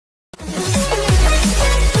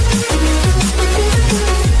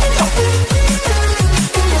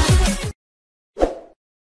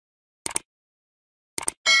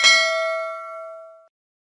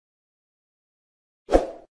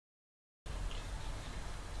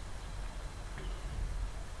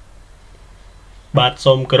បាទ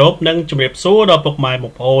សូមគោរពនិងជម្រាបសួរដល់ពុកម៉ែប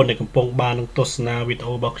ងប្អូនដែលកំពុងបានទស្សនាវីដេ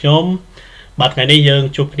អូរបស់ខ្ញុំបាទថ្ងៃនេះយើង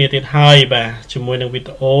ជួបគ្នាទៀតហើយបាទជាមួយនឹងវី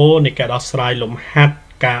ដេអូនៃការដោះស្រាយលំហាត់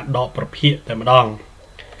ការដកប្រភេទតែម្ដង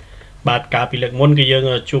បាទកាលពីលើកមុនគឺយើង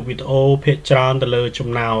ជួបវីដេអូភាគច្រើនទៅលើចំ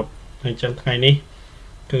ណោទអញ្ចឹងថ្ងៃនេះ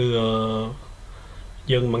គឺ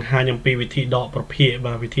យើងបង្ហាញអំពីវិធីដកប្រភេទ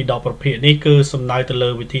បាទវិធីដកប្រភេទនេះគឺសំដៅទៅលើ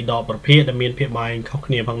វិធីដកប្រភេទដែលមានភាពបែងខុស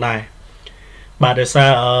គ្នាផងដែរបាទដោយសារ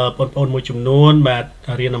បងប្អូនមួយចំនួនបាទ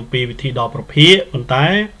រៀនអំពីវិធីដកប្រភេទប៉ុន្តែ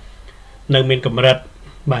នៅមានកម្រិត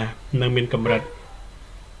បាទនៅមានកម្រិត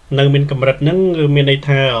ហ្នឹងគឺមានន័យ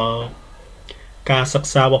ថាការសិក្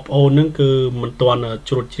សារបស់បងប្អូនហ្នឹងគឺមិនទាន់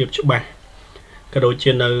ជ្រួតជ្រាបច្បាស់ក៏ដូច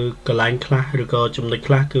ជានៅកន្លែងខ្លះឬក៏ចំណុច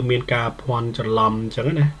ខ្លះគឺមានការភ័ន្តច្រឡំអញ្ចឹង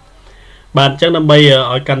ណាបាទអញ្ចឹងដើម្បី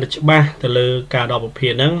ឲ្យកាន់តែច្បាស់ទៅលើការដកប្រភេ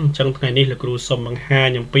ទហ្នឹងអញ្ចឹងថ្ងៃនេះលោកគ្រូសូមបង្ហាញ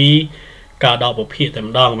អំពីការដកប្រភេទតែ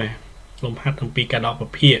ម្ដងបាទលំហាត់អំពីការដកប្រ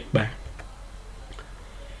ភេទបាទ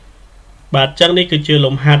អញ្ចឹងនេះគឺជា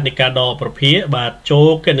លំហាត់នៃការដកប្រភេទបាទចូល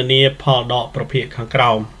គណនាផលដកប្រភេទខាងក្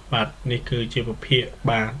រោមបាទនេះគឺជាប្រភេទ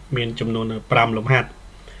បាទមានចំនួន5លំហាត់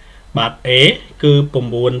បាទ A គឺ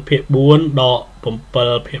9ភាគ4ដក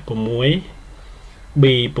7ភាគ6 B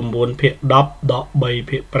 9ភាគ10ដក3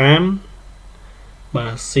ភាគ5បា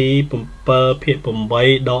ទ C 7ភាគ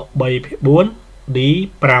8ដក3ភាគ4 D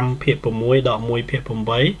 5ភាគ6ដក1ភាគ8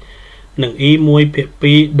និង E 1ភាគ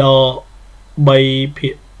2ដក3ភា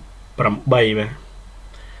គ8បាទ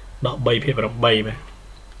ដក3ភាគ8បាទអ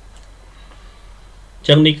ញ្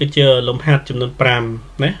ចឹងនេះគឺជាលំហាត់ចំនួន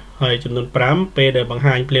5ណាហើយចំនួន5ពេលដែលបង្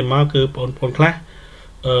ហាញភ្លាមមកគឺបងប្អូនខ្លះ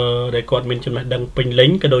ដែលគាត់មានចំណេះដឹងពេញលេ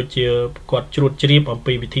ញក៏ដូចជាគាត់ជ្រួតជ្រាបអំ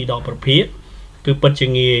ពីវិធីដកប្រភេទគឺពិតជា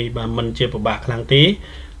ងាយបាទមិនជាពិបាកខ្លាំងទេ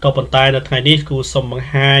ក៏ប៉ុន្តែនៅថ្ងៃនេះគូសូមបង្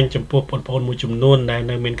ហាញចំពោះបងប្អូនមួយចំនួនដែល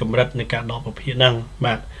នៅមានកម្រិតនៃការដកប្រភេទហ្នឹង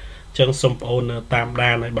បាទអញ្ចឹងសូមបងប្អូនតាម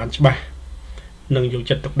ដានឲ្យបានច្បាស់និងយក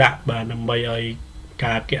ចិត្តទុកដាក់បាទដើម្បីឲ្យ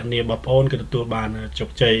ការគណនាបងប្អូនគឺទទួលបានជោគ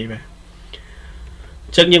ជ័យបាទអ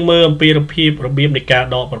ញ្ចឹងយើងមើលអំពីរបៀបនៃការ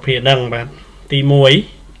ដកប្រភេទហ្នឹងបាទទី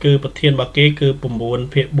1គឺប្រធានរបស់គេគឺ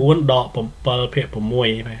9ភាគ4ដក7ភាគ6បា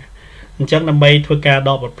ទអញ្ចឹងដើម្បីធ្វើការ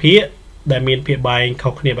ដកប្រភេទដែលមានភាពបែងខុ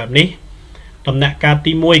សគ្នាបែបនេះដំណាក់កាល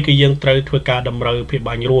ទី1គឺយើងត្រូវធ្វើការតម្រូវភាព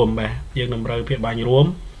បែងរួមបាទយើងតម្រូវភាពបែងរួម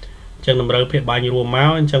អញ្ចឹងតម្រូវភាពបែងរួមម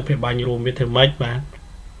កអញ្ចឹងភាពបែងរួមវាធ្វើម៉េចបាទ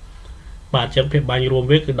អញ្ចឹងភាពបែងរួម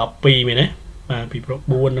វាគឺ12មែនទេបាទពីព្រោះ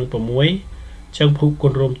4និង6អញ្ចឹងភូគុ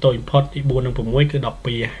ណរួមតូចបំផុតទី4និង6គឺ12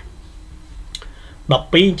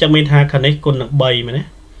 12អញ្ចឹងមានថាខាងនេះគុណនឹង3មែនទេ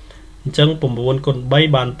អញ្ចឹង9គុណ3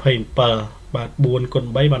បាន27បាទ4គុណ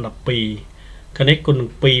3បាន12ខាងនេះគុណនឹង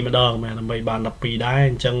2ម្ដងបាទដើម្បីបាន12ដែរ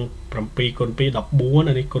អញ្ចឹង7គុណ2 14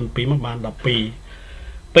អានេះគុណ2មកបាន12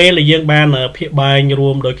ពេលដែលយើងបានភាគបែងរួ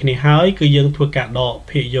មដូចគ្នាហើយគឺយើងធ្វើការដក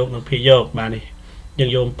ភាគយកនិងភាគយកបាទនេះយើង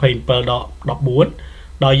យក27ដក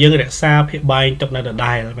14ដល់យើងរក្សាភាគបែងទុកនៅដ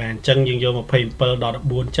ដែលបាទអញ្ចឹងយើងយក27ដក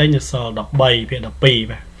14ចេញទៅសល់13ភាគ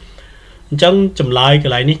12បាទអញ្ចឹងចម្លើយក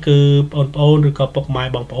ន្លែងនេះគឺបងប្អូនឬក៏ពុកម៉ែ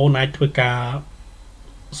បងប្អូនអាចធ្វើការ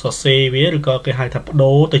សរសេរវាឬក៏គេហៅថាប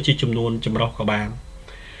ដូរទៅជាចំនួនចម្រុះក៏បាន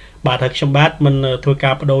បាទហើយខ្ញុំបាទមិនធ្វើ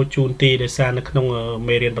ការបដូរជូនទេដោយសារនៅក្នុង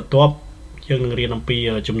មេរៀនបន្ទាប់យើងនឹងរៀនអំពី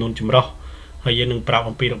ចំនួនចម្រុះហើយយើងនឹងប្រាប់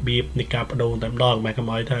អំពីរបៀបនៃការបដូរតែម្ដងបាទកុំ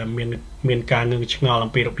ឲ្យថាមានការងឿងឆ្ងល់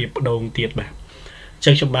អំពីរបៀបបដូរទៀតបាទអញ្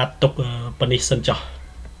ចឹងខ្ញុំបាទទុកប៉ុណ្នេះសិនចុះ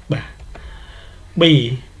បាទ B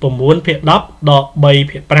 9ភាគ10ដក3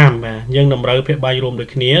ភាគ5បាទយើងតម្រូវភាគបែងរួមដូច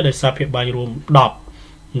គ្នាដោយសារភាគបែងរួម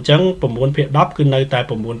10អញ្ចឹង9ភាគ10គឺនៅតែ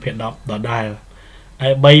9ភាគ10ដដែលហើ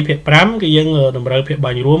យ3ភាគ5គឺយើងតម្រូវភាគ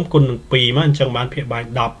បែងរួមគុណនឹង2មកអញ្ចឹងបានភាគបែង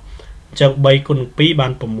10អញ្ចឹង3គុណនឹង2បា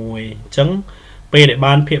ន6អញ្ចឹងពេលដែល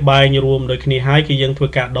បានភាគបែងរួមដូចគ្នាហើយគឺយើងធ្វើ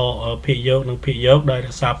ការដកភាគយកនិងភាគយកដោយរ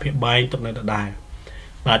ក្សាភាគបែងទុកនៅដដែល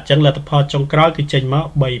បាទអញ្ចឹងលទ្ធផលចុងក្រោយគឺចេញមក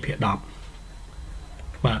3ភាគ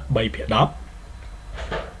10បាទ3ភាគ10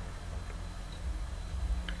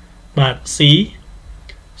បាទ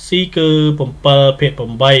C គឺ7ភាគ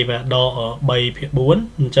8បាទដក3ភាគ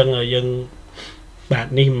4អញ្ចឹងយើងបាទ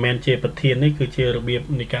នេះមិនមែនជាប្រធាននេះគឺជារបៀប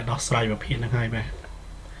នៃការដោះស្រាយប្រភេទហ្នឹងហើយបាទ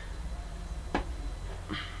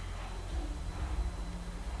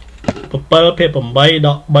7ភាគ8ដ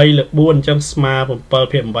ក3លើក4អញ្ចឹងស្មើ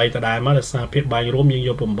7ភាគ8ដដែលមកដោយសារភាគបែងរួមយើងយ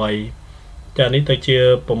ក8ចានេះទៅជា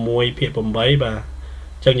6ភាគ8បាទអ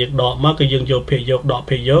ញ្ចឹងយើងដកមកគឺយើងយកភាគយកដក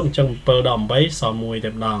ភាគយកអញ្ចឹង7ដក8សល់1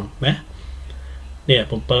តែម្ដងណានេះ7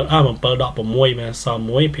ដក6បាទសល់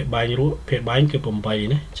1ភាគបែងរួមភាគបែងគឺ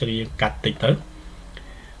8ណាអញ្ចឹងយើងកាត់តិចទៅ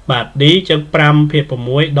បាទ D អញ្ចឹង5ភាគ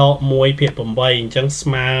6ដក1ភាគ8អញ្ចឹងស្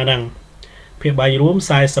មើនឹងភាគបែងរួម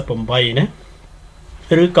48ណា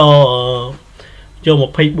ឬក៏យក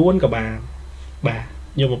24ក៏បានបាទ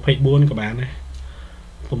យក24ក៏បានដែរ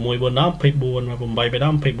 6 4 đom 24 và 8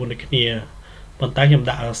 đom 24 này kia phần tay nhầm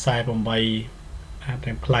đã sai 8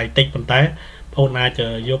 thành play tích phần tay ôn ai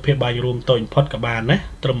chờ vô phía bài room tôi import cả bàn đấy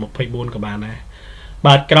trong 14 cả bàn này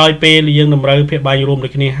bạt còi p là dương nằm rơi phía bài room được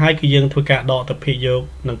kia hai cái dương thôi cả đọ tập phía vô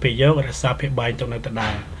nằm phía vô là sao phía bài trong này tập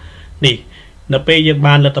đài đi np dương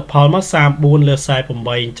bàn là tập phò mất sam 4 là sai 8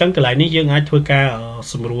 chẳng cái lại ní dương ai thôi cả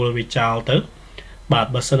sum rule vì chào tới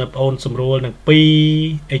bạt bật sân ôn sum rule nằm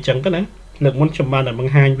pi ấy chẳng cái này lực muốn chấm bàn là bằng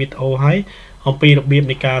hai video hay ông pi đặc biệt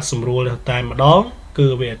này ca sum rule tại mà đó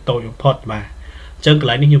cứ về tôi import mà chân cái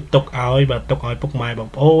lại ní nhục tục áo và tục áo bốc mai bằng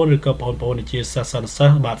ô rồi có bồn để chia sẻ sẵn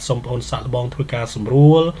sơ bạn xong ôn sẵn bong thôi ca sum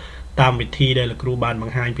rule tam vị thi đây là kêu bàn bằng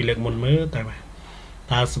hai vì lực môn mới tại mà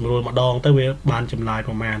ta sum rule mà đong tới về bàn chấm lại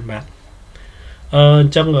của màn bạn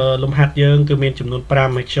chân lồng hạt dương cứ miền chấm nôn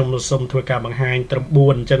pram hay trong xong thôi ca bằng hai tầm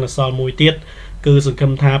buồn chân là sol mùi tiết cứ sự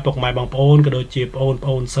cầm tha bọc mai bằng ôn cái đôi chia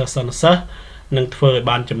ôn sẵn sơ nâng phơi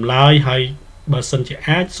bàn chấm lại hay bà sân chỉ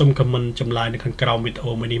ác xong comment chấm lại được hàng cầu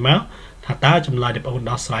video minimal thà ta chấm lại được ôn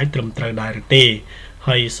đó sải trầm trời đại được tê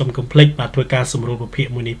hay xong complete và thôi ca sum rule của phía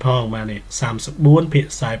mini phong mà này 34 phía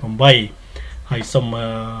sai vòng vây hay xong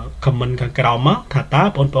comment hàng cầu mất thà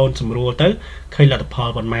ta ôn sum rule tới khi là tập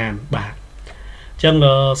phò bằng màn bà chân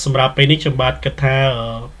sum rap bênนี้chấm bát cái tha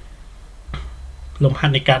lồng hạt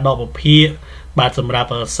ในการดอกแบบพี่บาดสำหรับ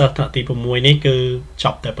เสิร์ฟตีประมวยนี่คือจ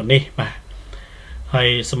บแต่ปนนี้ป่ะให้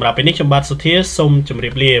สำหรับเป็นนิจบัตรสุดที่ส้มจำเรี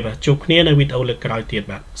ยบเรียบจุกนี้ในวิดีโอเล็กกระไรเตียด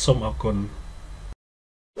แบบส้มออกคน